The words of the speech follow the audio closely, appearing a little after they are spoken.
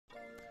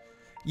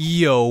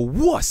Yo,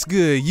 what's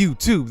good,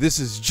 YouTube? This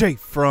is Jay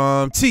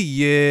from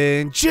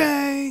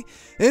TNJ,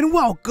 and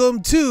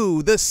welcome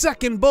to the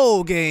second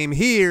bowl game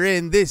here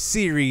in this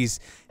series.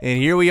 And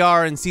here we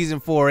are in Season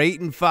 4,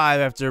 8-5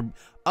 after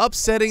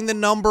upsetting the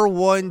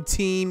 #1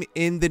 team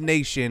in the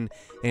nation.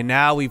 And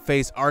now we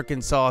face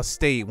Arkansas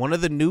State, one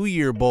of the New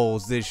Year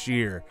Bowls this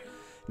year.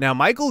 Now,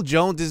 Michael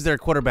Jones is their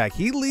quarterback.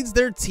 He leads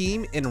their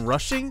team in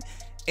rushing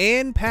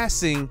and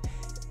passing.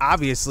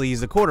 Obviously, he's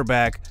the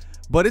quarterback.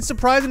 But it's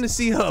surprising to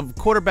see a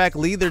quarterback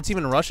lead their team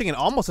in rushing, and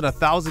almost an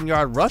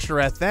 1,000-yard rusher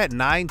at that,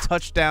 9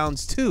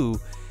 touchdowns too.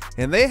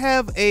 And they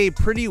have a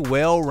pretty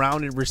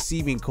well-rounded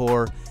receiving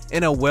core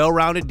and a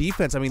well-rounded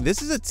defense. I mean,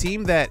 this is a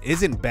team that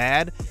isn't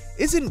bad,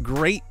 isn't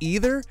great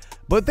either,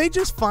 but they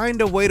just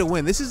find a way to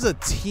win. This is a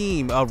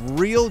team, a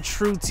real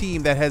true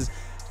team that has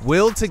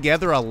willed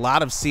together a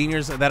lot of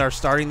seniors that are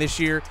starting this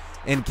year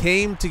and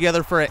came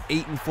together for an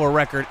 8-4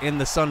 record in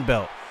the Sun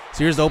Belt.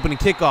 So here's the opening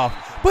kickoff,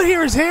 but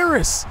here's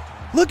Harris.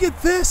 Look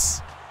at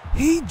this.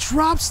 He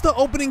drops the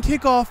opening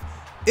kickoff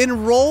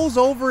and rolls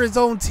over his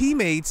own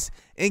teammates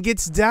and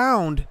gets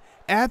downed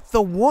at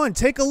the 1.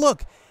 Take a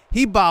look.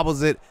 He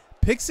bobbles it,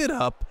 picks it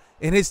up,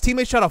 and his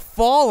teammates try to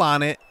fall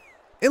on it.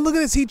 And look at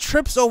this. He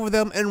trips over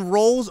them and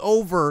rolls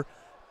over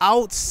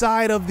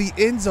outside of the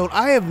end zone.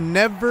 I have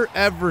never,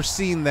 ever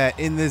seen that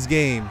in this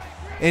game.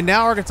 And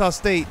now Arkansas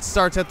State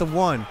starts at the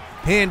 1.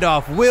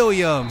 Handoff,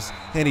 Williams,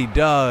 and he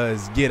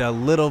does get a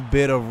little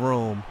bit of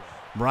room.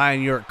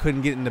 Brian York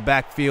couldn't get in the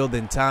backfield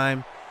in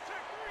time,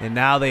 and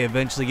now they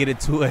eventually get it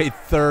to a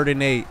 3rd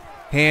and 8.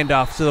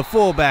 Handoff to the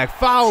fullback.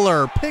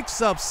 Fowler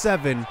picks up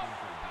 7,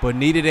 but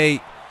needed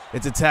 8.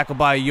 It's a tackle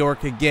by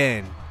York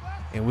again,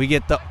 and we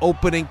get the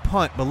opening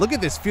punt. But look at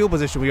this field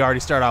position we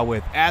already start out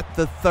with at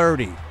the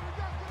 30.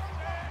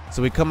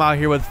 So we come out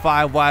here with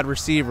 5 wide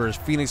receivers.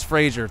 Phoenix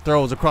Frazier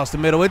throws across the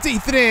middle. It's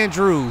Ethan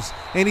Andrews,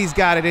 and he's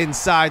got it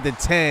inside the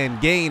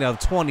 10. Gain of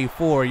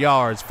 24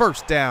 yards.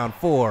 First down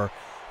for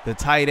the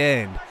tight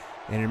end.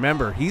 And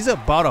remember, he's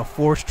about a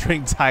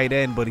 4-string tight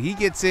end, but he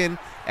gets in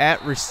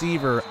at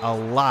receiver a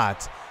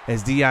lot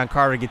as Deion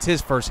Carter gets his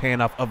first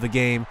handoff of the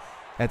game.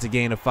 That's a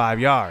gain of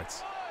 5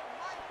 yards.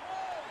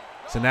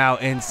 So now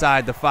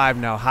inside the 5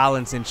 now,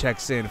 Hollinson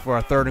checks in for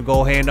a 3rd and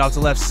goal. Handoff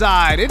to left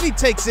side, and he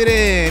takes it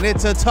in.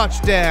 It's a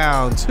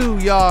touchdown, 2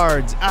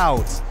 yards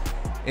out.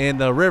 And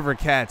the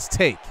Rivercats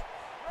take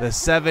the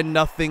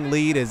 7-0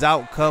 lead as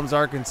out comes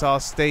Arkansas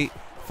State.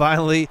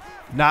 Finally,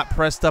 not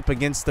pressed up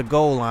against the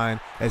goal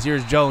line, as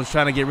here's Jones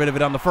trying to get rid of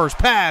it on the first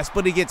pass,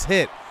 but he gets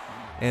hit,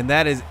 and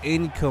that is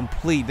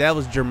incomplete. That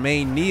was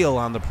Jermaine Neal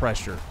on the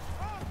pressure.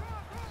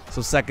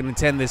 So 2nd and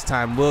 10 this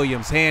time.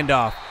 Williams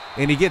handoff,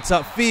 and he gets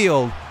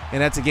upfield,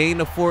 and that's a gain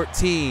of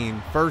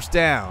 14. First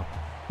down.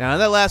 Now in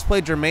that last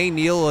play, Jermaine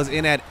Neal was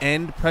in at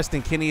end.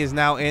 Preston Kinney is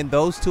now in.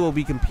 Those two will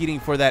be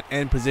competing for that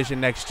end position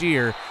next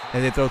year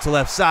as they throw to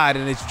left side,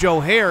 and it's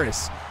Joe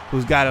Harris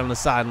who's got it on the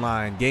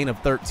sideline. Gain of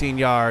 13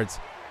 yards.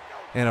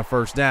 And a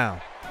first down.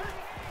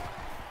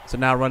 So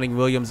now running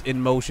Williams in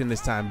motion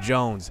this time.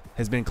 Jones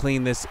has been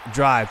clean this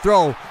drive.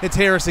 Throw, it's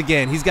Harris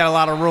again. He's got a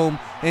lot of room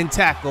and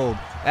tackled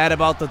at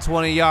about the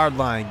 20-yard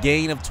line.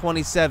 Gain of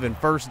 27,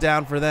 first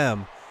down for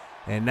them.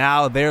 And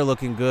now they're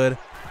looking good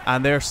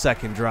on their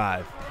second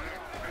drive.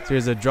 So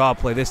here's a draw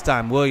play. This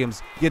time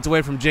Williams gets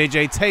away from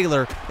J.J.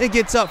 Taylor. It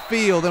gets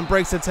upfield and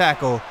breaks the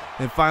tackle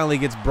and finally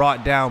gets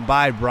brought down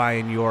by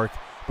Brian York,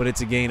 but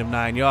it's a gain of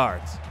 9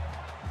 yards.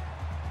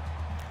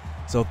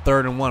 So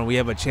 3rd and 1, we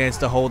have a chance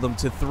to hold them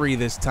to 3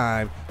 this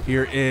time.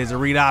 Here is a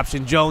read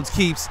option. Jones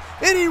keeps,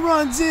 and he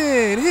runs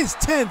in. His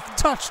 10th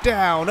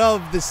touchdown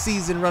of the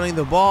season running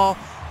the ball.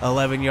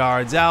 11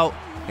 yards out,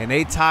 and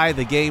they tie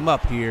the game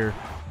up here.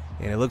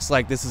 And it looks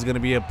like this is going to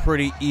be a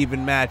pretty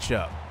even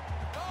matchup.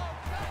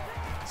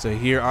 So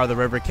here are the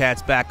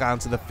Rivercats back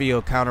onto the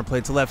field.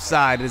 Counterplay to left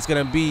side. It's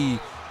going to be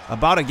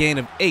about a gain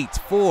of 8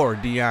 for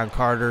Deion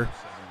Carter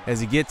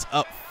as he gets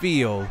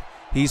upfield.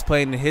 He's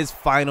playing in his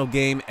final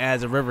game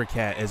as a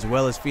Rivercat, as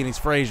well as Phoenix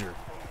Frazier.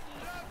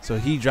 So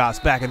he drops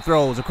back and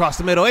throws across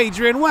the middle.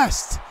 Adrian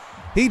West,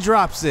 he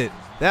drops it.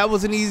 That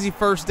was an easy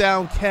first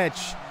down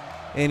catch,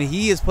 and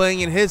he is playing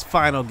in his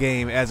final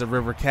game as a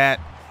Rivercat,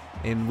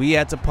 and we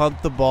had to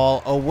punt the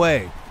ball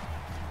away.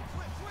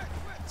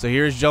 So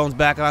here's Jones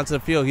back onto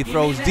the field. He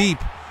throws deep,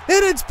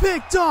 and it's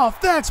picked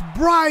off. That's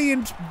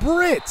Brian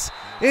Britt,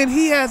 and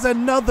he has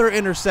another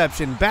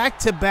interception.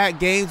 Back-to-back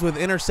games with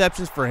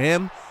interceptions for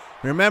him.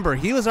 Remember,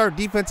 he was our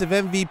defensive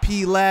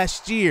MVP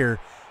last year.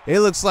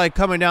 It looks like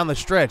coming down the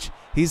stretch,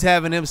 he's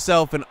having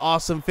himself an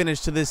awesome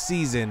finish to this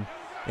season.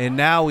 And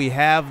now we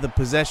have the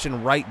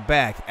possession right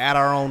back at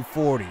our own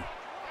 40.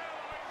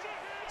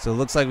 So it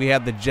looks like we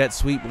have the jet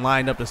sweep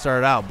lined up to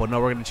start out, but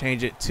no, we're going to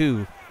change it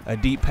to a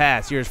deep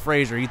pass. Here's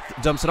Frazier. He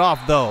dumps it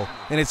off, though,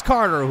 and it's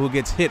Carter who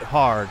gets hit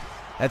hard.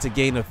 That's a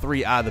gain of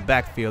 3 out of the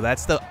backfield.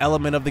 That's the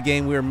element of the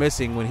game we were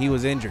missing when he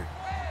was injured.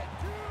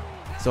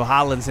 So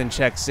Hollinson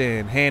checks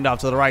in, handoff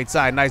to the right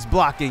side, nice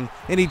blocking,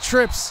 and he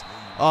trips.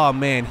 Oh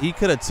man, he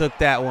could have took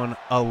that one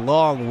a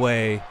long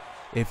way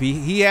if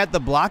he had the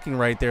blocking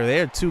right there.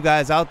 There are two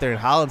guys out there, and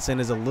Hollinson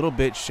is a little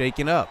bit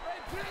shaken up.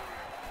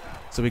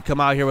 So we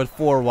come out here with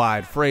 4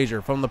 wide.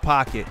 Frazier from the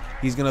pocket.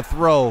 He's going to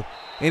throw,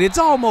 and it's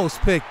almost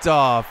picked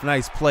off.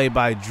 Nice play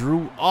by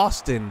Drew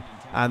Austin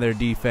on their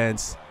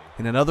defense.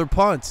 And another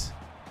punt.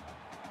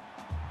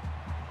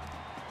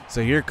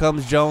 So here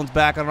comes Jones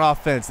back on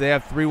offense. They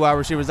have 3 wide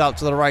receivers out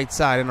to the right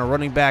side and a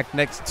running back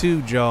next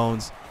to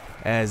Jones,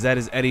 as that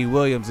is Eddie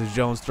Williams, as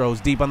Jones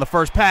throws deep on the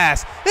first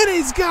pass. And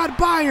he's got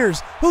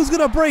Byers, who's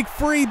going to break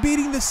free,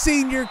 beating the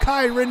senior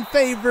Kyron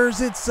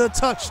Favors. It's a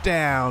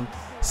touchdown.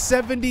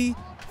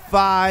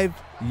 75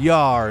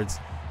 yards,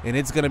 and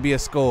it's going to be a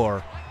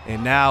score.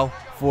 And now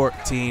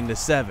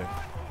 14-7.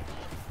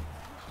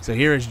 So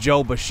here is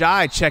Joe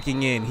Bashai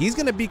checking in. He's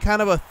going to be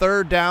kind of a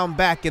third down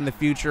back in the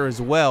future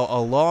as well,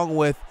 along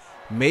with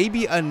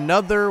maybe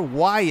another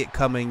Wyatt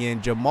coming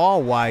in,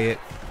 Jamal Wyatt.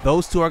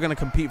 Those two are going to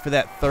compete for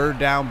that third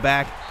down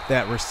back,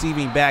 that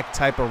receiving back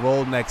type of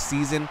role next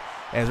season,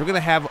 as we're going to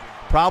have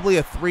probably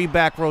a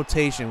 3-back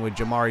rotation with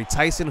Jamari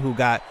Tyson, who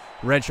got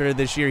redshirted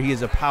this year. He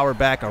is a power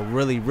back, a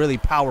really, really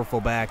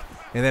powerful back.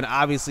 And then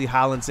obviously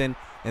Hollinson,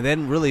 and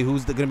then really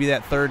who's going to be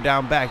that third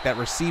down back, that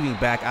receiving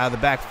back out of the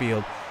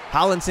backfield.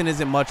 Hollinson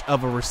isn't much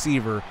of a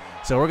receiver,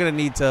 so we're going to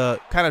need to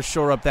kind of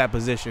shore up that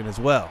position as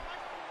well.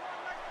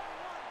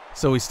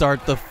 So we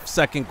start the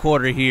second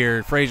quarter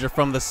here. Frazier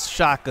from the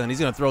shotgun. He's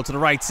going to throw to the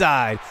right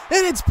side,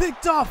 and it's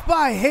picked off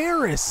by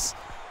Harris.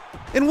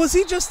 And was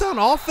he just on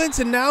offense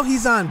and now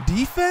he's on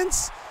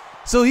defense?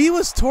 So he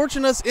was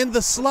torching us in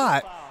the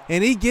slot,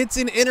 and he gets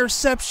an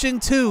interception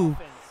too.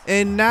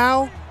 And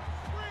now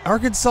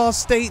Arkansas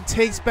State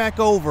takes back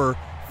over,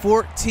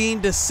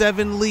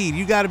 14-7 lead.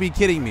 You got to be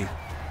kidding me.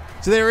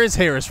 So there is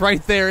Harris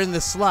right there in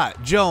the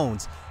slot.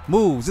 Jones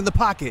moves in the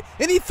pocket,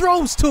 and he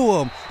throws to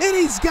him, and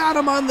he's got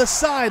him on the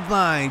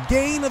sideline.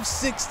 Gain of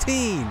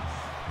 16.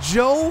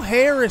 Joe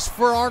Harris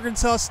for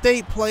Arkansas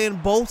State, playing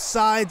both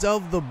sides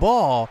of the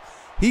ball.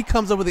 He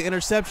comes up with the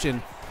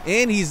interception,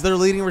 and he's their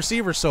leading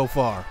receiver so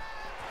far.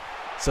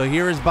 So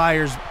here is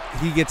Byers.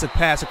 He gets a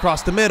pass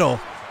across the middle,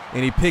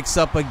 and he picks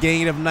up a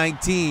gain of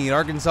 19.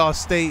 Arkansas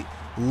State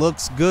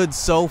looks good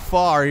so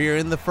far here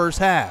in the first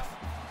half.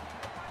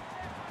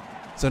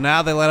 So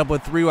now they line up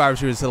with 3 wide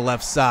receivers to the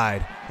left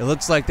side. It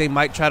looks like they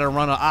might try to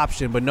run an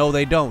option, but no,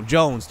 they don't.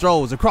 Jones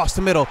throws across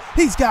the middle.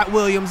 He's got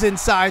Williams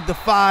inside the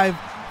 5.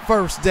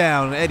 First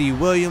down, Eddie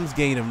Williams,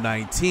 gain of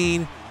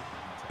 19.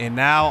 And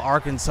now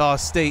Arkansas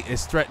State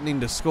is threatening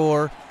to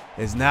score,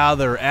 as now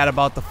they're at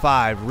about the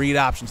 5. Read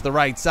option to the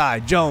right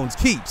side. Jones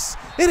keeps,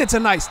 and it's a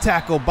nice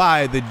tackle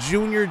by the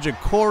junior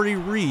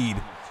Ja'Cory Reed.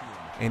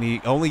 And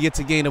he only gets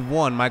a gain of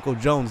 1, Michael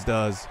Jones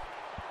does.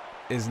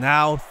 Is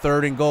now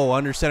 3rd and goal,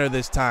 under center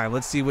this time.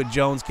 Let's see what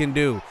Jones can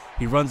do.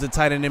 He runs the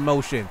tight end in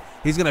motion.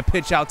 He's going to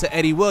pitch out to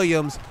Eddie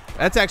Williams.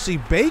 That's actually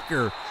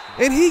Baker,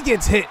 and he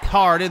gets hit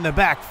hard in the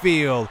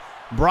backfield.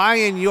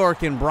 Brian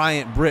York and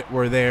Bryant Britt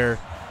were there,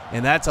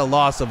 and that's a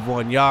loss of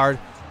 1 yard,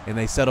 and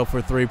they settle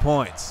for 3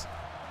 points.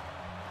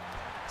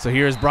 So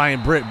here's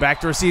Brian Britt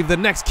back to receive the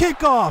next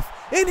kickoff,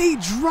 and he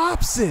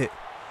drops it.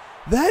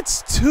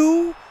 That's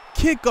 2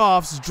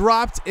 kickoffs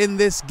dropped in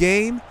this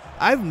game.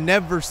 I've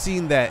never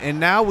seen that, and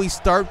now we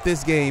start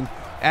this game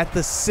at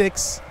the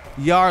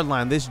 6-yard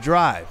line, this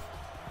drive.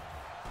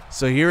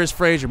 So here is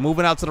Frazier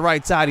moving out to the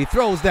right side. He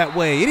throws that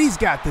way, and he's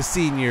got the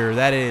senior.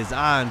 That is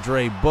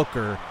Andre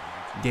Booker.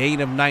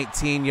 Gain of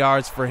 19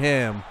 yards for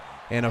him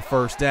and a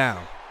first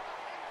down.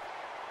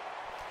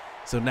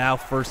 So now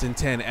 1st and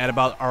 10 at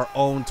about our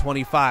own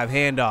 25.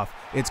 Handoff.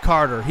 It's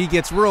Carter. He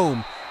gets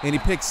room, and he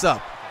picks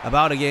up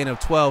about a gain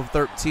of 12,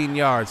 13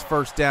 yards.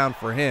 First down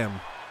for him.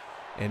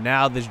 And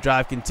now this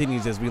drive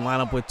continues as we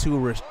line up with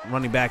 2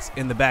 running backs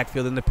in the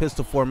backfield in the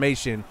pistol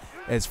formation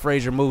as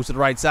Frazier moves to the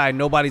right side.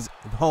 Nobody's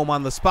home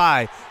on the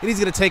spy, and he's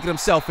going to take it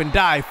himself and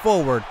dive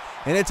forward.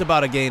 And it's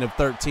about a gain of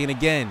 13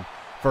 again.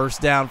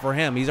 First down for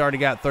him. He's already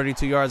got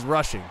 32 yards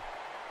rushing.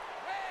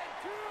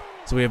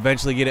 So we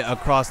eventually get it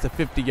across the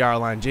 50-yard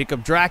line.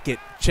 Jacob Drackett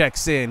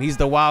checks in. He's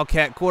the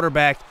Wildcat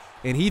quarterback,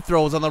 and he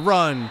throws on the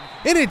run,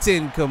 and it's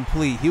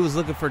incomplete. He was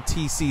looking for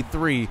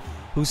TC3,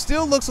 who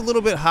still looks a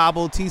little bit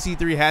hobbled.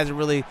 TC3 hasn't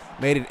really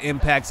made an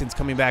impact since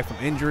coming back from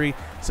injury,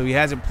 so he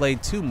hasn't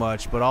played too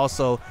much, but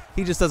also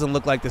he just doesn't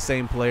look like the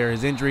same player.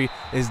 His injury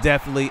is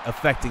definitely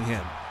affecting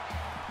him.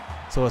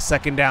 So a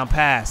 2nd down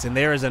pass, and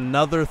there is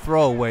another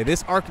throwaway.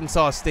 This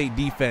Arkansas State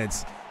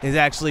defense is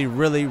actually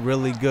really,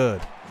 really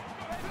good.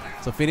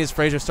 So Phineas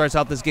Frazier starts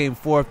out this game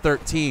 4 of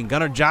 13.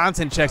 Gunnar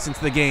Johnson checks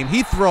into the game.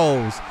 He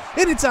throws,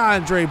 and it's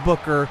Andre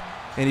Booker,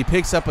 and he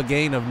picks up a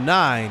gain of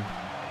 9.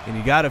 And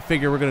you got to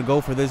figure we're going to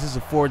go for this. This is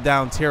a 4th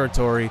down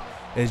territory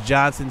as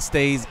Johnson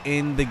stays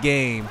in the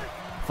game.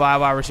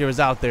 5 wide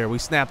receivers out there. We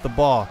snap the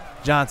ball.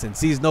 Johnson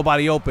sees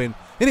nobody open,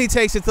 and he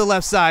takes it to the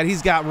left side.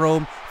 He's got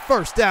room.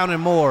 First down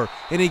and more,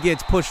 and he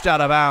gets pushed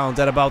out of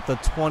bounds at about the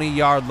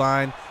 20-yard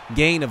line.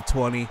 Gain of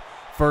 20.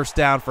 First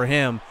down for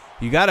him.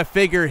 You got to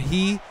figure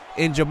he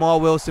and Jamal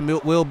Wilson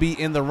will be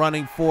in the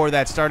running for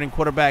that starting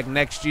quarterback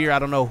next year. I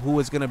don't know who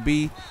it's going to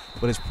be,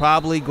 but it's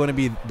probably going to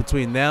be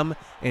between them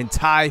and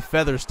Ty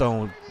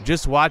Featherstone.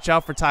 Just watch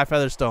out for Ty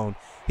Featherstone.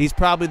 He's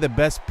probably the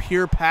best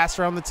pure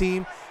passer on the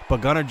team,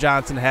 but Gunnar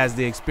Johnson has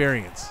the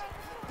experience.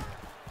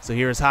 So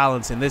here's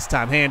Hollinson, this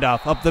time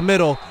handoff up the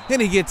middle,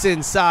 and he gets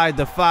inside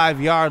the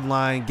 5-yard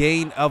line,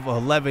 gain of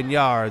 11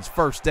 yards,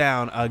 first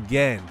down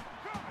again.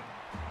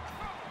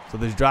 So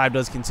this drive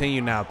does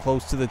continue now,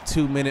 close to the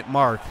 2-minute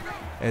mark,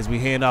 as we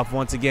hand off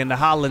once again to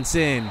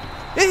Hollinson,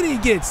 and he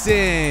gets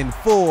in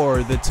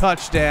for the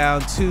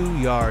touchdown, 2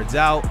 yards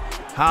out.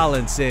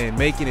 Hollinson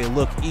making it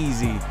look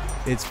easy.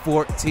 It's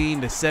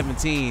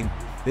 14-17.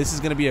 This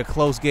is going to be a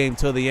close game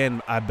till the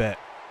end, I bet.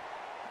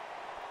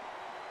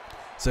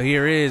 So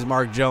here is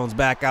Mark Jones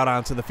back out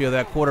onto the field.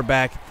 That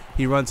quarterback,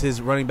 he runs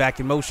his running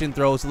back in motion,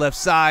 throws left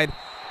side,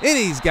 and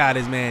he's got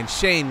his man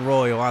Shane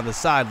Royal on the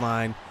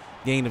sideline.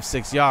 Gain of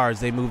 6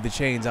 yards. They move the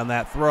chains on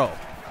that throw.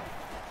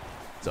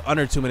 So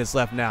under 2 minutes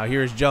left now.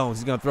 Here's Jones.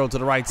 He's going to throw to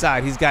the right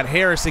side. He's got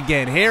Harris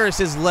again. Harris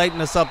is lighting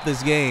us up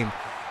this game.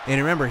 And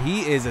remember,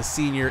 he is a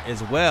senior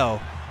as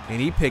well, and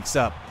he picks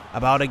up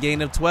about a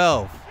gain of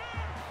 12.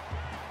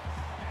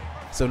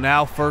 So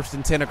now 1st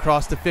and 10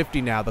 across the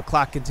 50 now. The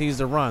clock continues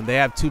to run. They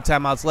have 2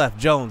 timeouts left.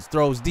 Jones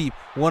throws deep,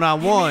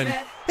 one-on-one,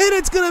 and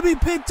it's going to be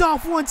picked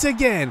off once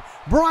again.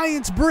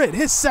 Bryant Britt,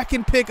 his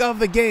 2nd pick of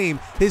the game,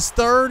 his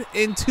 3rd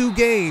in 2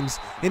 games,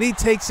 and he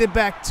takes it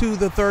back to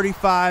the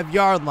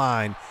 35-yard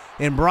line.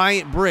 And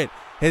Bryant Britt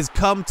has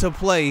come to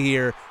play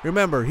here.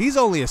 Remember, he's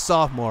only a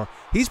sophomore.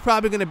 He's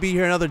probably going to be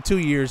here another 2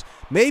 years,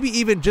 maybe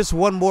even just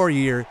 1 more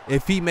year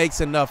if he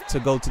makes enough to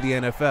go to the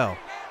NFL.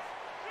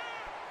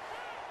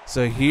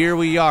 So here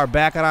we are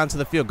back out onto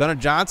the field. Gunnar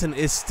Johnson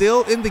is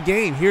still in the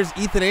game. Here's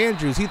Ethan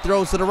Andrews. He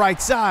throws to the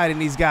right side,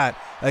 and he's got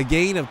a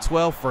gain of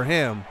 12 for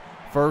him.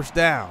 First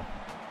down.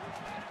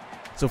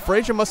 So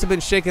Frazier must have been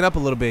shaken up a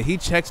little bit. He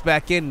checks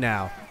back in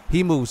now.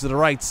 He moves to the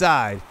right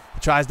side. He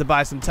tries to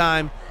buy some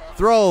time.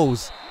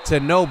 Throws to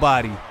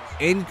nobody.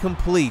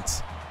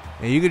 Incomplete.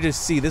 And you can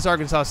just see this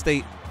Arkansas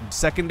State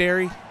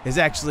secondary is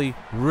actually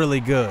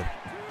really good.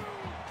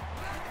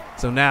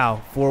 So now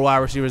 4 wide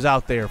receivers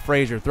out there.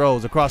 Frazier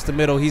throws across the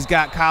middle. He's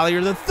got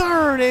Collier the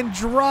 3rd and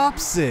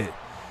drops it.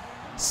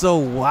 So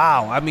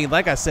wow, I mean,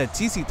 like I said,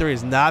 TC3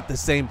 is not the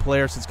same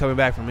player since coming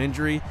back from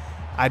injury.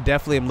 I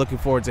definitely am looking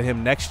forward to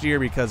him next year,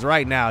 because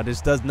right now this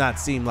does not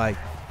seem like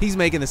he's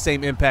making the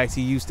same impact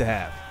he used to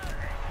have.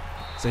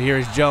 So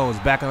here's Jones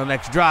back on the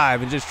next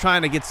drive and just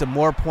trying to get some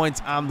more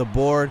points on the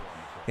board.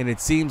 And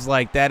it seems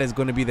like that is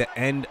going to be the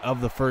end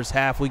of the first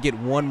half. We get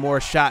one more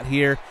shot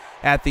here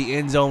at the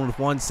end zone with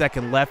 1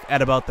 second left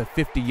at about the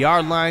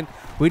 50-yard line.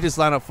 We just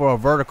line up for our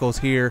verticals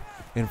here.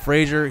 And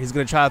Frazier, he's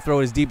going to try to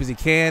throw it as deep as he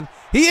can.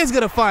 He is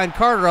going to find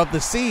Carter up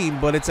the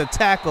seam, but it's a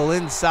tackle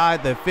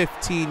inside the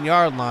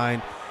 15-yard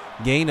line.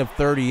 Gain of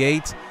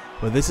 38.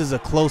 But this is a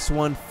close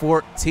one,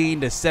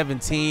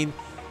 14-17.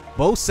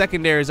 Both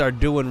secondaries are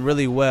doing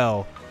really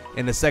well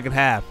in the second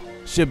half.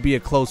 Should be a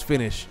close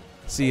finish.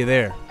 See you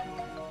there.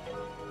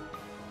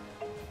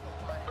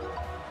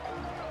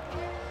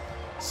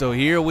 So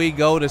here we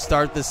go to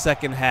start the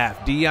second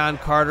half.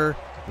 Deion Carter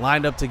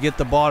lined up to get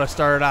the ball to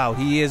start it out.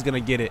 He is going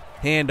to get it.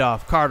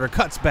 Handoff. Carter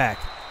cuts back,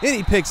 and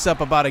he picks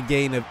up about a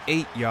gain of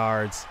 8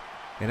 yards.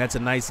 And that's a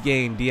nice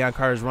gain. Deion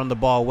Carter's run the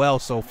ball well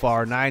so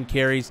far. 9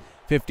 carries,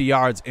 50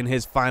 yards in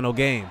his final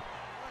game.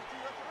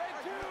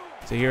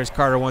 So here's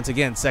Carter once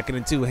again. 2nd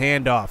and 2.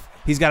 Handoff.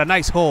 He's got a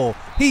nice hole.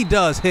 He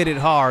does hit it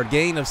hard.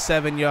 Gain of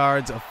 7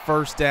 yards, a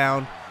first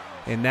down.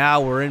 And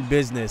now we're in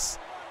business.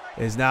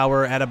 Now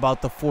we're at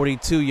about the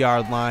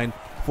 42-yard line.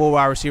 4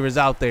 wide receivers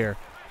out there.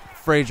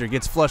 Frazier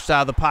gets flushed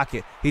out of the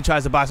pocket. He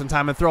tries to buy some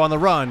time and throw on the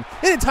run.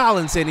 And it's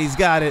Hollinson. He's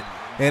got it.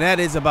 And that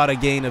is about a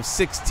gain of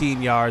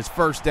 16 yards.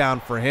 First down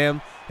for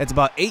him. That's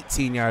about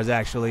 18 yards,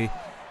 actually.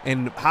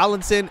 And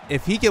Hollinson,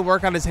 if he can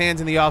work on his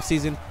hands in the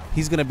offseason,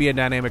 he's going to be a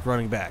dynamic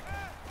running back.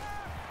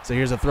 So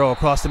here's a throw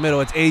across the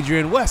middle. It's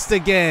Adrian West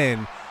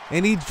again.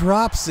 And he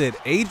drops it.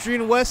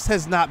 Adrian West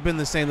has not been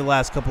the same the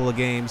last couple of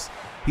games.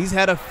 He's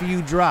had a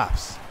few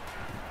drops.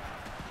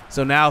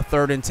 So now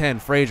 3rd and 10.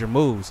 Frazier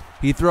moves.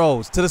 He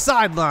throws to the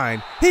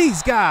sideline.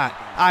 He's got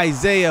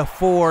Isaiah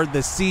Ford,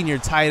 the senior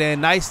tight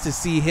end. Nice to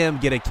see him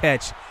get a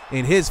catch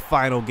in his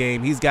final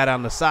game. He's got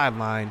on the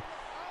sideline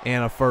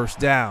and a first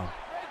down.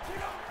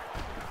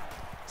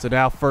 So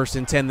now 1st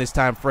and 10 this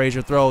time.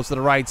 Frazier throws to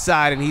the right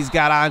side, and he's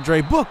got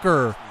Andre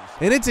Booker.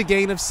 And it's a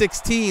gain of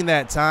 16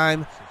 that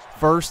time.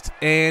 1st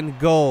and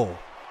goal.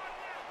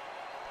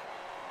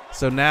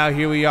 So now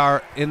here we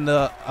are in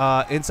the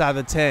inside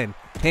the 10.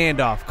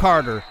 Handoff,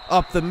 Carter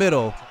up the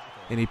middle,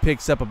 and he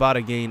picks up about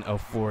a gain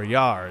of 4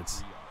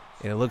 yards.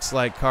 And it looks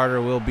like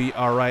Carter will be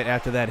all right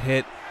after that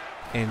hit.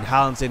 And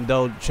Hollinson,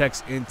 though,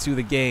 checks into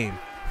the game.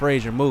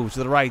 Frazier moves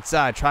to the right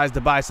side, tries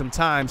to buy some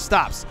time,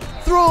 stops,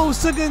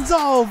 throws to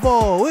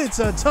Gonzalvo. It's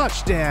a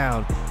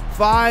touchdown.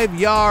 5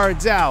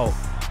 yards out.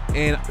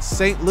 And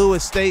St.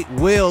 Louis State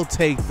will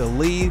take the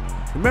lead.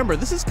 Remember,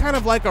 this is kind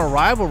of like a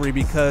rivalry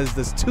because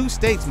there's two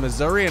states,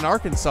 Missouri and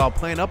Arkansas,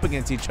 playing up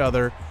against each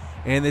other,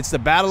 and it's the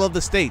battle of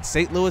the states,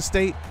 St. Louis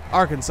State,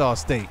 Arkansas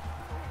State.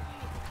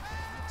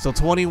 So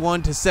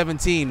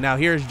 21-17. Now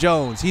here's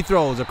Jones. He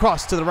throws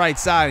across to the right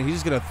side, and he's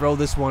just going to throw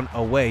this one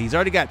away. He's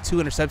already got 2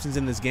 interceptions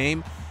in this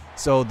game,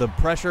 so the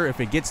pressure, if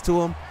it gets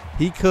to him,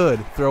 he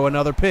could throw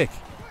another pick.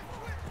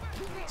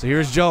 So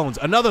here's Jones.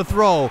 Another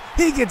throw.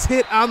 He gets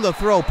hit on the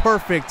throw.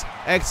 Perfect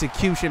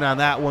execution on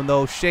that one,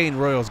 though. Shane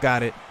Royals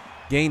got it.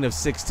 Gain of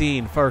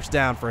 16, first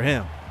down for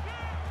him.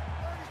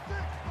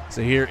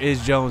 So here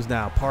is Jones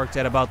now, parked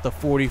at about the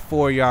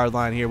 44-yard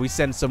line here. We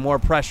send some more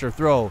pressure,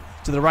 throw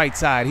to the right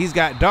side. He's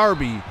got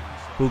Darby,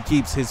 who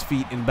keeps his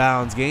feet in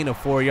bounds. Gain of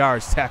 4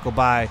 yards, tackled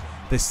by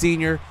the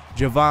senior,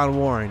 Javon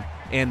Warren,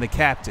 and the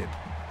captain.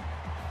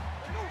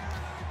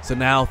 So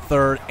now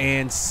 3rd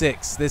and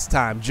 6. This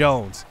time,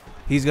 Jones,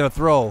 he's going to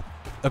throw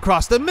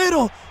across the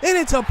middle, and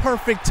it's a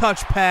perfect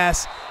touch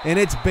pass, and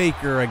it's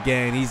Baker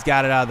again. He's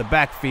got it out of the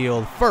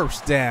backfield,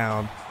 first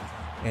down.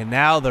 And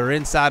now they're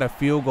inside of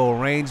field goal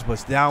range,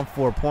 but down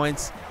 4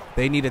 points.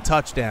 They need a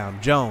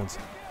touchdown. Jones,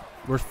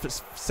 we're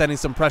sending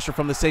some pressure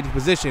from the safety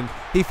position.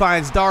 He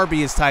finds Darby,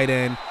 his tight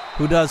end,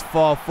 who does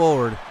fall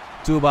forward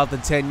to about the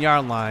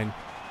 10-yard line.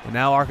 And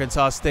now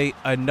Arkansas State,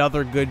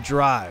 another good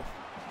drive.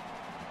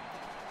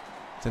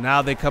 So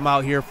now they come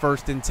out here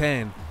 1st and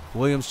 10.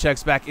 Williams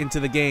checks back into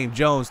the game.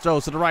 Jones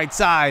throws to the right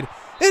side,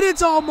 and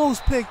it's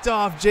almost picked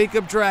off.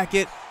 Jacob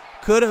Drackett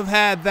could have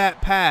had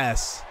that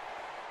pass.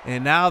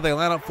 And now they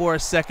line up for a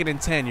 2nd and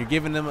 10. You're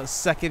giving them a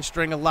second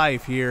string of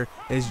life here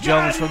as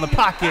Jones from the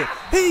pocket.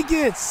 He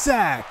gets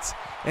sacked.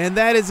 And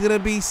that is going to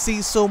be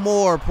Cecil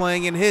Moore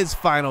playing in his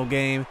final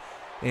game.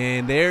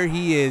 And there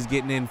he is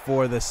getting in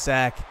for the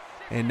sack.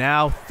 And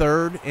now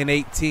 3rd and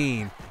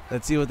 18.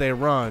 Let's see what they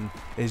run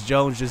as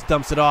Jones just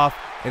dumps it off.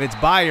 And it's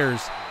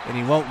Byers. And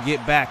he won't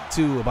get back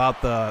to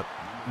about the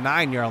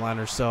 9-yard line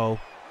or so.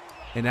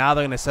 And now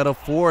they're going to settle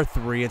for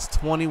 3. It's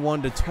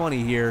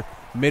 21-20 here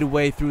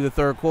midway through the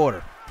 3rd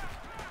quarter.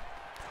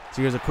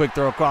 So here's a quick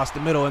throw across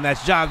the middle, and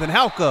that's Jonathan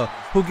Halka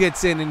who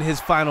gets in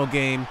his final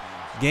game.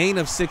 Gain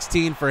of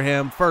 16 for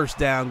him, first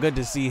down. Good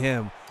to see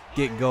him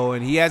get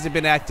going. He hasn't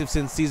been active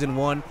since season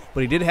 1,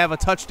 but he did have a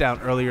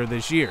touchdown earlier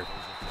this year.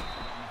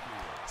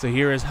 So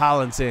here is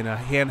Hollinson, a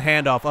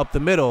handoff up the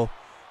middle,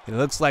 and it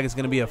looks like it's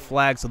going to be a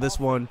flag, so this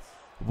one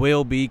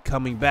will be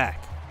coming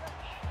back.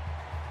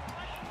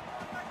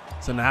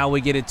 So now we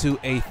get it to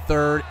a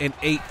 3rd and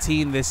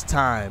 18 this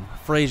time.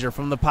 Frazier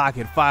from the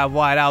pocket, 5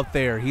 wide out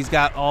there. He's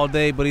got all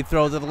day, but he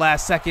throws at the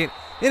last second,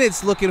 and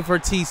it's looking for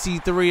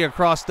TC3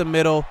 across the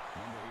middle,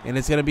 and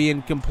it's going to be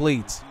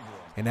incomplete.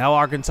 And now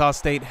Arkansas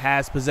State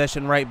has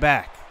possession right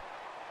back.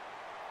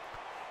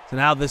 So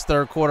now this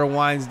 3rd quarter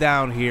winds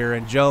down here,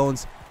 and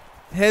Jones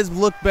has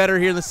looked better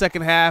here in the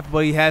 2nd half,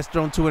 but he has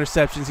thrown 2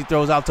 interceptions. He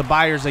throws out to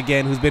Byers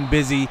again, who's been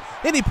busy,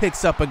 and he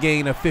picks up a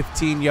gain of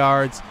 15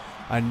 yards.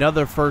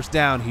 Another first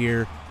down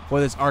here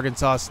for this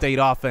Arkansas State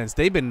offense.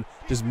 They've been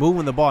just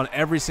moving the ball on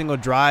every single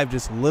drive,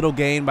 just little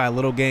gain by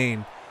little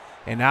gain.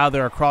 And now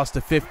they're across the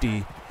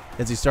 50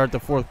 as they start the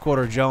 4th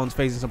quarter. Jones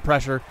facing some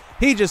pressure.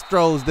 He just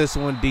throws this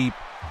one deep,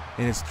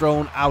 and it's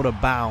thrown out of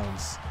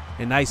bounds.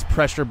 And nice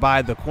pressure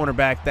by the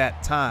cornerback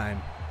that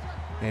time.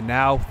 And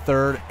now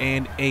 3rd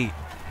and 8.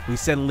 We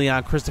send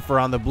Leon Christopher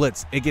on the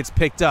blitz. It gets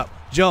picked up.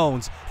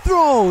 Jones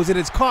throws, and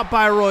it's caught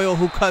by Royal,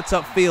 who cuts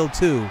up field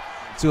too.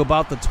 To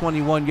about the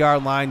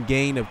 21-yard line,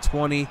 gain of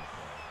 20.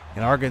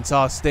 And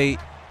Arkansas State,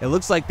 it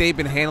looks like they've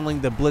been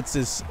handling the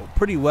blitzes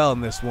pretty well in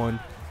this one.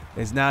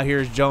 As now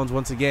here's Jones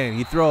once again.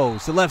 He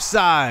throws to left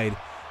side,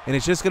 and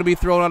it's just going to be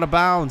thrown out of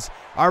bounds.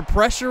 Our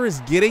pressure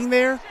is getting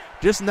there,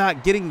 just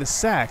not getting the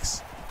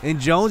sacks. And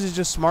Jones is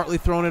just smartly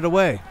throwing it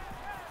away.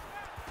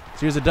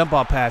 So here's a dump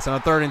off pass on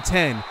a 3rd and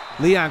 10.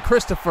 Leon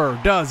Christopher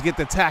does get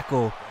the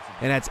tackle,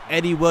 and that's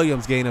Eddie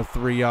Williams' gain of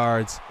 3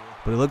 yards.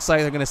 But it looks like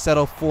they're going to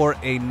settle for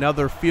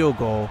another field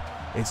goal.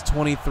 It's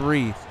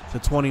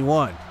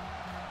 23-21.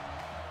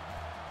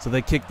 So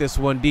they kick this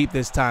one deep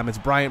this time. It's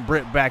Bryant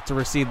Britt back to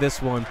receive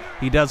this one.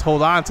 He does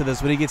hold on to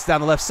this when he gets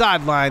down the left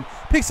sideline,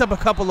 picks up a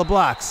couple of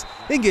blocks,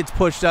 and gets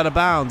pushed out of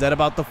bounds at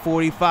about the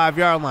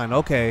 45-yard line.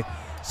 Okay,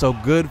 so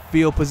good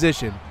field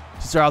position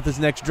to start out this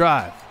next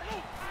drive.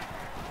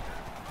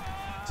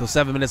 So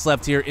 7 minutes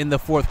left here in the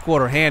 4th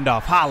quarter.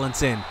 Handoff,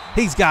 Hollinson.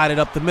 He's got it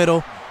up the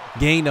middle.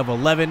 Gain of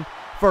 11.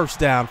 First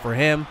down for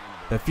him,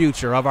 the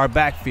future of our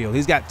backfield.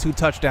 He's got 2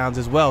 touchdowns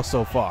as well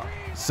so far.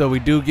 So we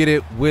do get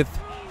it with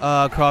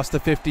across the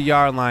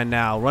 50-yard line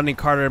now. Running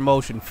Carter in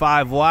motion,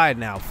 5 wide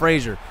now.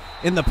 Frazier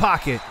in the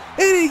pocket,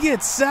 and he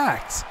gets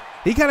sacked.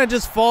 He kind of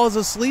just falls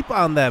asleep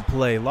on that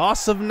play.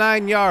 Loss of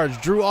 9 yards.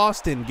 Drew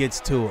Austin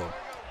gets to him.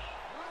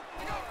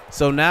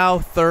 So now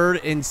 3rd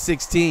and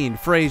 16.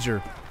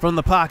 Frazier from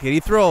the pocket. He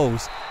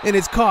throws, and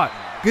it's caught.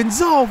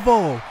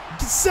 Gonzalvo,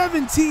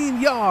 17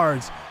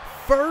 yards.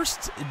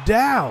 First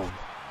down.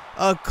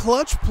 A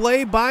clutch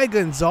play by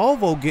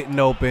Gonzalvo getting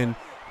open.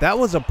 That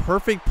was a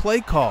perfect play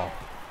call.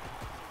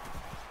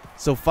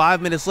 So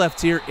 5 minutes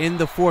left here in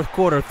the 4th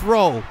quarter.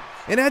 Throw,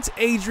 And that's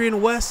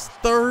Adrian West's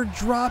third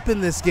drop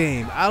in this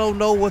game. I don't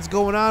know what's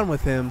going on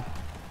with him.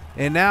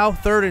 And now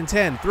 3rd and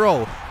 10,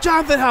 throw.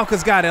 Jonathan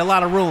Hauka's got it, a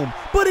lot of room,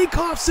 but he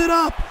coughs it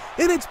up,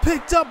 and it's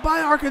picked up by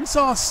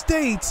Arkansas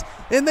State,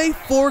 and they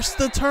forced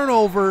the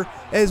turnover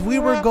as we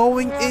were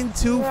going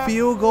into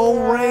field goal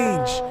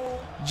range.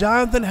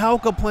 Jonathan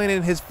Hauka playing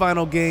in his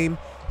final game,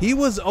 he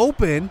was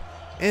open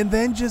and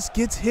then just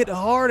gets hit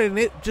hard and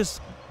it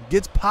just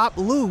gets popped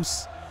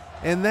loose.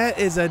 And that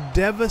is a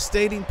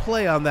devastating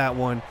play on that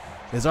one,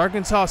 as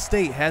Arkansas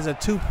State has a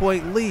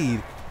 2-point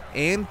lead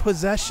and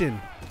possession.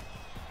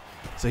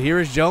 So here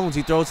is Jones.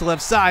 He throws to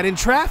left side in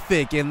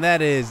traffic, and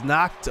that is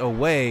knocked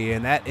away,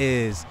 and that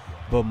is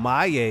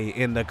Bamaye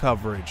in the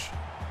coverage.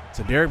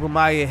 So Derek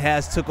Bamaye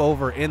has took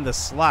over in the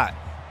slot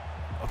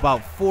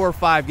about 4 or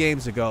 5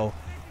 games ago.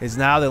 Is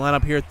now they line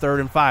up here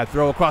 3rd and 5.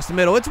 Throw across the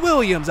middle. It's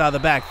Williams out of the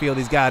backfield.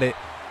 He's got it,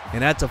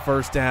 and that's a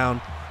first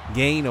down.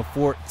 Gain of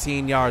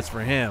 14 yards for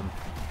him.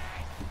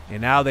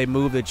 And now they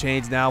move the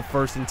chains now.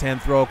 1st and 10.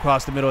 Throw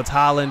across the middle. It's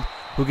Holland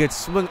who gets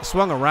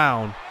swung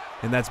around.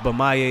 And that's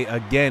Bamaye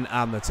again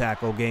on the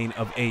tackle, gain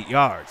of 8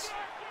 yards.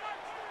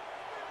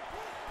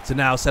 So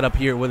now set up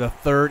here with a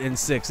 3rd and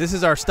 6. This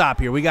is our stop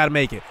here. We got to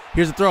make it.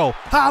 Here's a throw.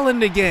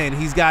 Holland again.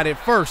 He's got it,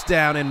 first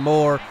down and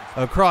more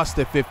across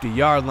the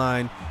 50-yard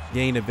line,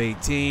 gain of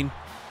 18.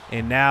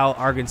 And now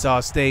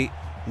Arkansas State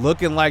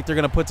looking like they're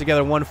going to put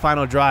together one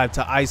final drive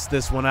to ice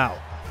this one out.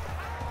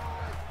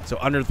 So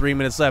under 3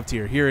 minutes left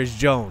here. Here is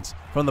Jones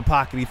from the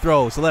pocket. He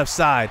throws to left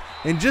side.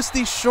 And just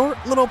these short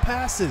little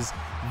passes,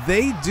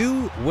 they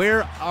do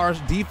wear our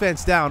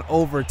defense down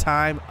over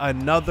time.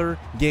 Another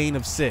gain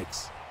of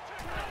 6.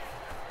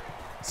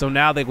 So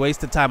now they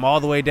wasted time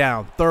all the way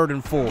down. 3rd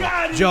and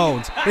 4.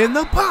 Jones in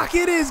the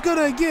pocket is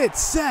going to get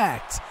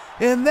sacked.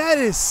 And that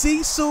is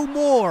Cecil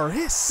Moore,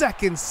 his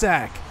 2nd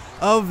sack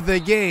of the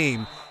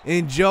game.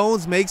 And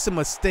Jones makes a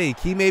mistake.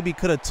 He maybe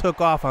could have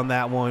took off on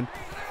that one.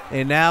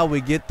 And now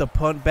we get the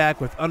punt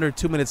back with under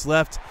 2 minutes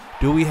left.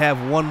 Do we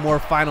have one more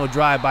final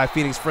drive by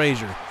Phoenix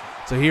Frazier?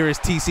 So here is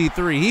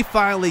TC3. He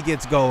finally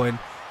gets going,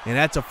 and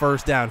that's a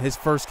first down. His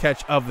first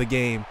catch of the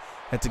game.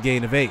 That's a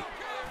gain of 8.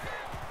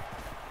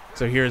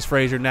 So here's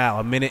Frazier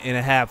now. 1.5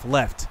 minutes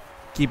left.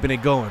 Keeping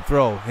it going.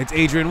 Throw. It's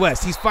Adrian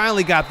West. He's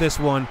finally got this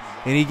one,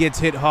 and he gets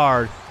hit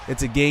hard.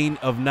 It's a gain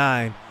of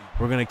 9.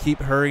 We're going to keep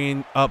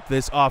hurrying up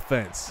this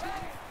offense.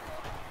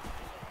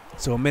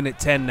 So 1 minute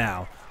 10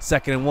 now.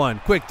 2nd and 1.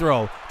 Quick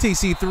throw.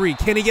 TC3.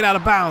 Can he get out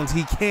of bounds?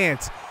 He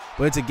can't.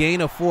 But it's a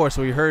gain of 4,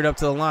 so he hurried up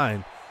to the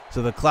line.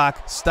 So the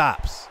clock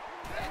stops.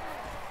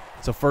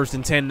 So 1st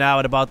and 10 now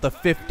at about the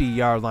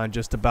 50-yard line,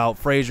 just about.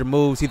 Frazier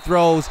moves, he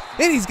throws,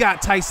 and he's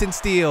got Tyson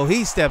Steele.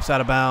 He steps out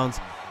of bounds,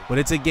 but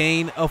it's a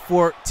gain of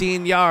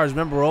 14 yards.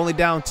 Remember, we're only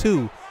down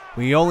 2.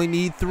 We only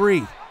need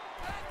 3.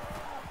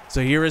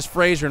 So here is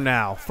Frazier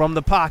now from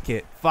the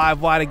pocket.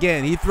 5 wide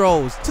again. He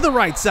throws to the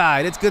right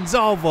side. It's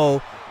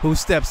Gonzalvo who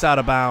steps out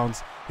of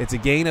bounds. It's a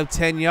gain of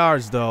 10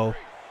 yards, though,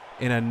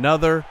 and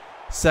another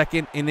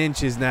 2nd and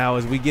inches now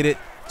as we get it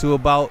to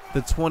about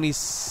the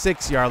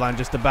 26-yard line,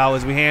 just about,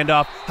 as we hand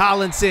off.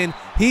 Hollinson,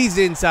 he's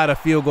inside of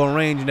field goal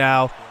range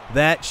now.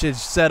 That should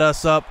set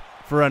us up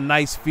for a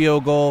nice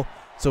field goal.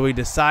 So we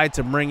decide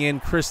to bring in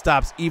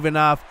Kristaps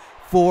Ivanov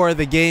for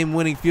the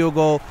game-winning field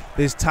goal.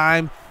 This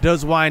time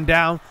does wind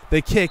down.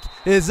 The kick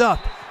is up,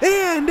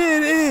 and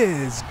it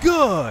is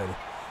good.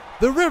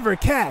 The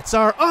Rivercats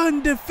are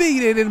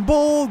undefeated in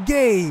bowl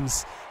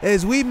games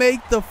as we make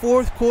the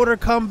 4th quarter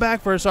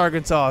comeback versus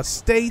Arkansas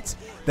State.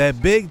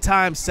 That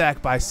big-time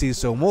sack by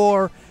Cecil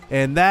Moore,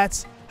 and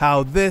that's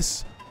how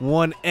this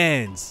one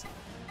ends.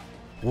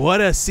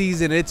 What a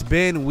season it's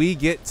been. We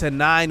get to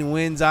 9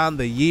 wins on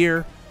the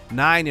year,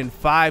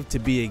 9-5 to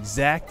be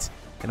exact,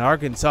 and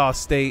Arkansas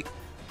State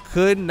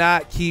could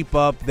not keep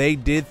up. They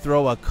did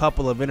throw a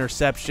couple of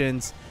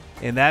interceptions,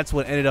 and that's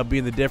what ended up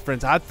being the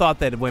difference. I thought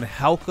that when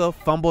Hauka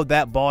fumbled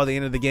that ball at the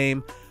end of the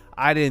game,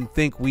 I didn't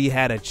think we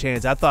had a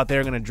chance. I thought they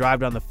were going to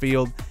drive down the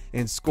field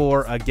and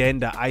score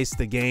again to ice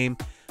the game.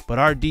 But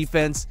our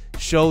defense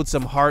showed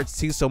some heart.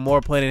 Cecil Moore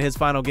playing in his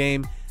final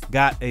game,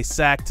 got a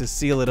sack to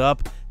seal it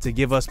up to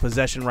give us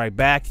possession right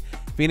back.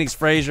 Phoenix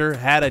Frazier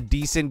had a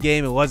decent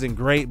game. It wasn't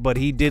great, but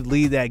he did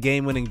lead that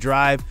game-winning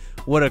drive.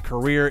 What a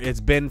career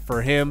it's been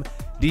for him.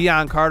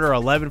 Deion Carter,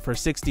 11 for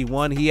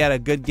 61. He had a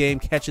good game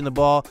catching the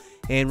ball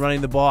and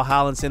running the ball.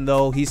 Hollinson,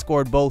 though, he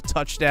scored both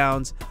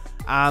touchdowns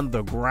on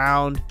the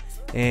ground.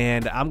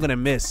 And I'm going to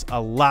miss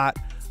a lot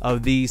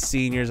of these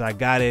seniors. I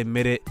got to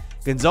admit it.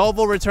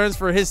 Gonzalvo returns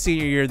for his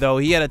senior year, though.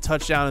 He had a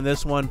touchdown in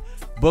this one.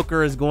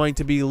 Booker is going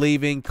to be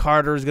leaving.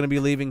 Carter is going to be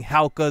leaving.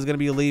 Hauka is going to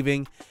be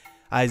leaving.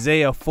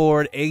 Isaiah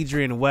Ford,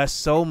 Adrian West,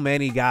 so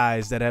many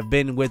guys that have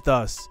been with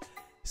us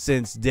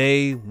since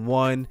day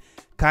one.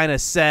 Kind of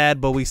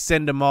sad, but we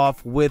send them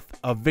off with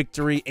a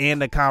victory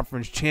and a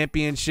conference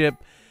championship.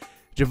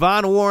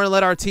 Javon Warren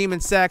led our team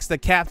in sacks. The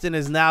captain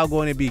is now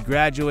going to be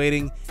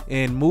graduating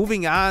and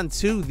moving on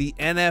to the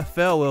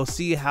NFL. We'll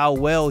see how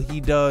well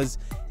he does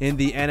in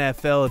the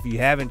NFL. If you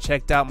haven't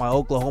checked out my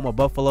Oklahoma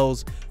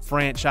Buffaloes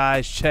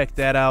franchise. Check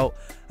that out.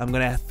 I'm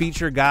going to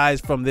feature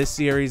guys from this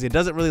series. It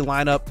doesn't really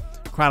line up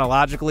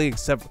chronologically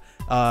except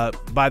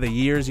by the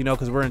years, you know,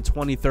 because we're in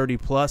 2030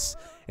 plus,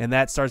 and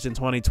that starts in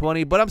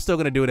 2020, but I'm still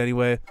going to do it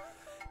anyway.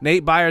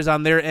 Nate Byers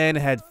on their end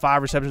had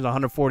 5 receptions,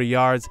 140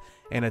 yards,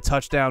 and a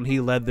touchdown.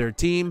 He led their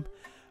team,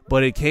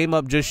 but it came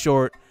up just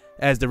short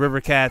as the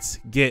Rivercats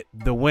get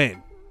the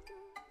win.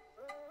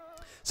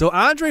 So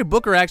Andre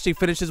Booker actually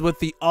finishes with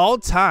the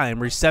all-time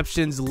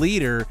receptions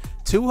leader,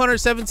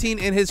 217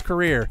 in his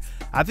career.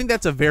 I think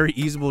that's a very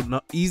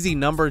easy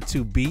number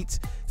to beat.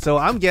 So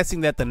I'm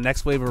guessing that the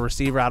next wave of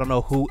receiver, I don't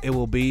know who it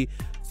will be,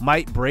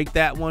 might break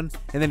that one.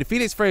 And then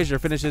Phoenix Frazier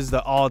finishes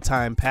the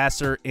all-time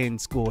passer in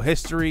school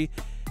history,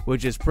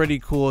 which is pretty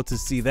cool to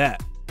see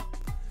that.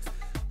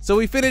 So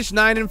we finished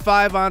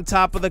 9-5 on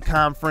top of the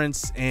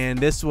conference, and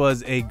this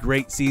was a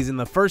great season.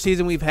 The first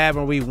season we've had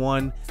where we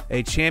won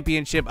a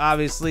championship,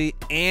 obviously,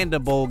 and a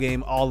bowl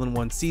game all in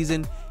one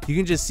season. You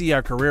can just see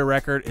our career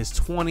record is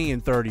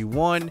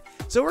 20-31,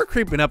 so we're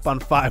creeping up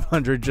on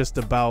 500 just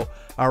about.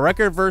 Our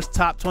record versus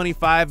top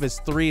 25 is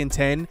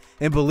 3-10,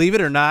 and believe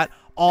it or not,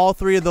 all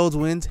 3 of those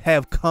wins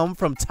have come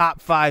from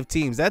top 5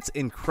 teams. That's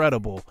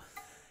incredible.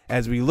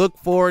 As we look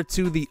forward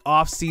to the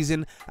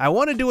offseason, I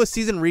want to do a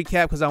season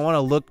recap because I want to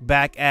look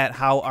back at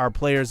how our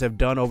players have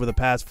done over the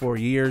past 4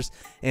 years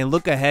and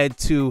look ahead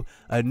to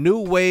a new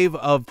wave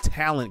of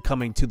talent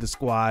coming to the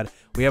squad.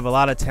 We have a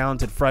lot of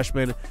talented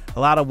freshmen, a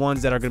lot of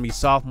ones that are going to be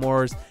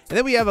sophomores, and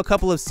then we have a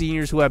couple of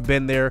seniors who have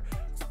been there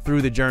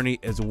through the journey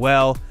as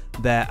well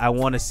that I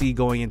want to see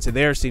going into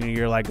their senior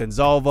year, like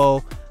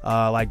Gonzalvo,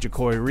 like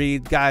Jacory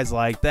Reed, guys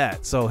like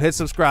that. So hit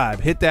subscribe,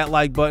 hit that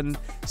like button,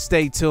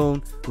 stay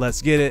tuned,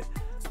 let's get it.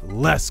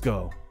 Let's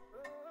go.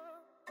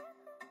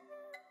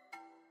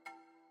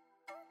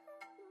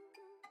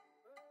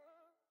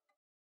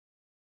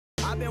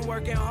 I've been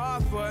working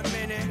hard for a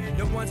minute.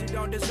 The ones who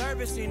don't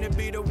deserve it seem to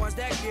be the ones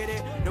that get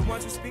it. The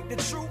ones who speak the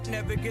truth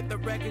never get the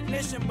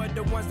recognition, but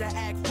the ones that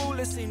act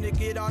foolish seem to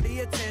get all the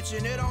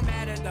attention. It don't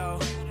matter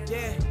though,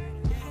 yeah,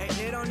 and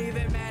it don't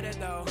even matter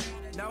though,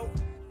 nope.